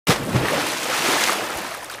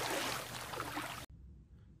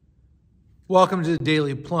Welcome to the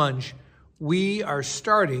Daily Plunge. We are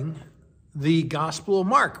starting the Gospel of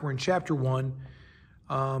Mark. We're in chapter 1,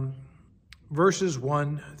 verses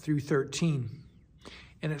 1 through 13.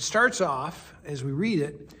 And it starts off, as we read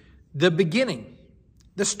it, the beginning,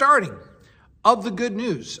 the starting of the good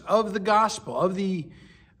news, of the gospel, of the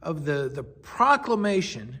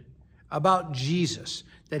proclamation about Jesus,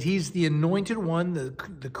 that he's the anointed one,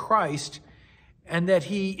 the Christ, and that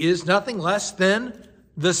he is nothing less than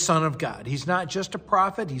the Son of God. He's not just a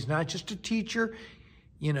prophet. He's not just a teacher,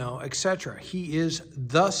 etc. He is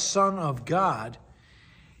the Son of God.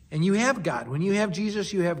 And you have God. When you have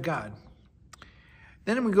Jesus, you have God.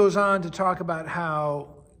 Then it goes on to talk about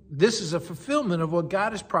how this is a fulfillment of what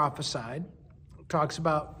God has prophesied. It talks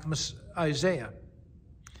about Isaiah.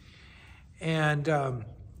 And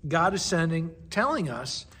God is telling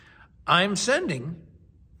us, I'm sending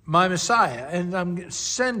my Messiah, and I'm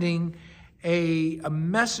sending a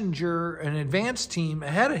messenger, an advance team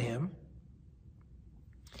ahead of him.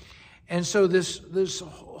 And so this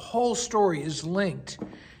whole story is linked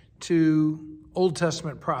to Old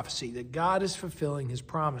Testament prophecy, that God is fulfilling his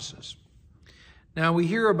promises. Now we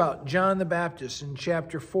hear about John the Baptist in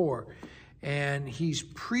chapter 4, and he's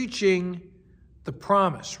preaching the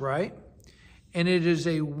promise, right? And it is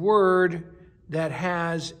a word that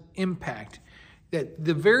has impact, that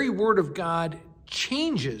the very word of God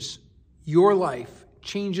changes your life,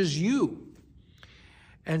 changes you.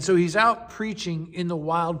 And so he's out preaching in the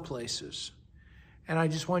wild places. And I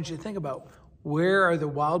just want you to think about, where are the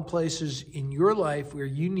wild places in your life where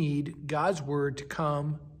you need God's word to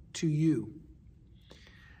come to you?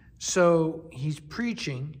 So he's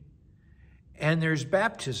preaching, and there's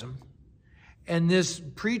baptism. And this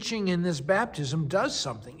preaching and this baptism does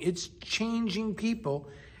something. It's changing people.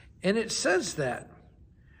 And it says that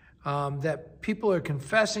people are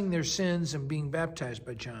confessing their sins and being baptized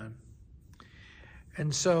by John.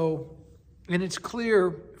 And it's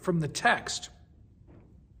clear from the text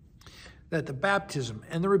that the baptism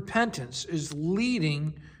and the repentance is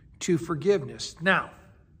leading to forgiveness. Now,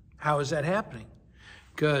 how is that happening?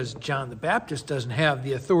 Because John the Baptist doesn't have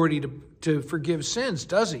the authority to forgive sins,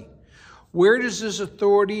 does he? Where does this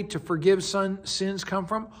authority to forgive sins come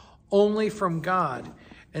from? Only from God.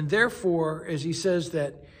 And therefore, as he says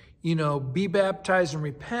that, be baptized and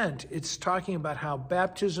repent, it's talking about how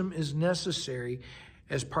baptism is necessary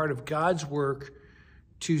as part of God's work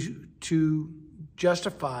to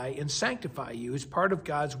justify and sanctify you. It's part of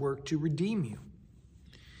God's work to redeem you.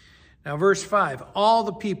 Now, verse 5, all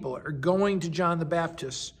the people are going to John the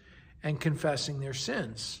Baptist and confessing their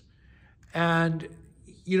sins. And,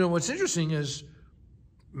 what's interesting is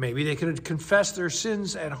maybe they could have confessed their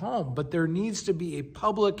sins at home, but there needs to be a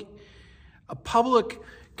public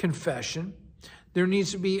confession. There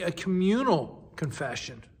needs to be a communal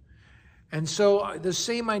confession. And so the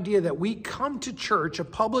same idea that we come to church, a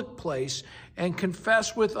public place, and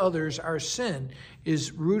confess with others our sin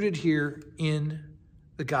is rooted here in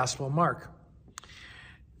the Gospel of Mark.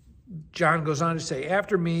 John goes on to say,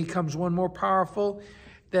 after me comes one more powerful,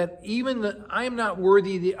 that I am not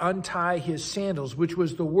worthy to untie his sandals, which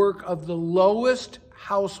was the work of the lowest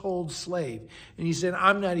household slave. And he said,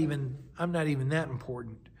 I'm not even that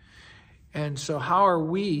important. And so how are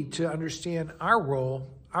we to understand our role,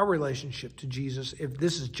 our relationship to Jesus, if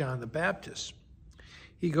this is John the Baptist?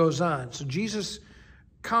 He goes on. So Jesus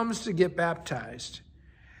comes to get baptized.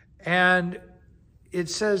 And it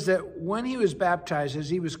says that when he was baptized, as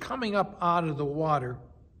he was coming up out of the water,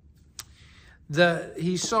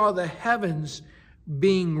 he saw the heavens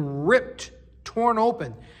being ripped, torn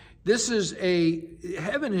open.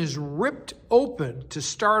 Heaven is ripped open to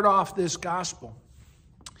start off this gospel.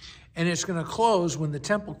 And it's going to close when the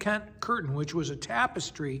temple curtain, which was a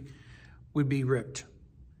tapestry, would be ripped.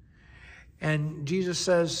 And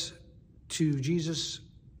the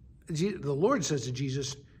Lord says to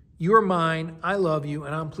Jesus, you are mine, I love you,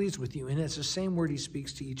 and I'm pleased with you. And it's the same word he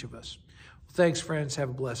speaks to each of us. Thanks, friends.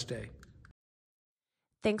 Have a blessed day.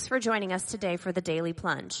 Thanks for joining us today for the Daily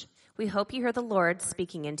Plunge. We hope you hear the Lord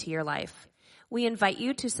speaking into your life. We invite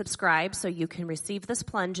you to subscribe so you can receive this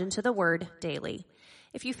plunge into the Word daily.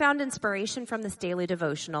 If you found inspiration from this daily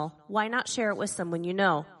devotional, why not share it with someone you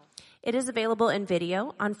know? It is available in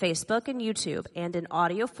video on Facebook and YouTube, and in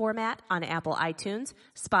audio format on Apple iTunes,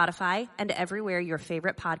 Spotify, and everywhere your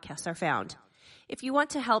favorite podcasts are found. If you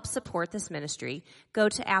want to help support this ministry, go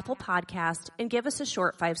to Apple Podcast and give us a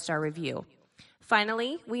short 5-star review.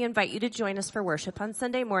 Finally, we invite you to join us for worship on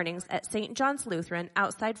Sunday mornings at St. John's Lutheran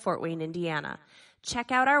outside Fort Wayne, Indiana.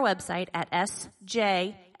 Check out our website at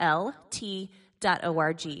sjlt.org.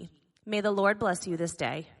 May the Lord bless you this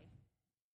day.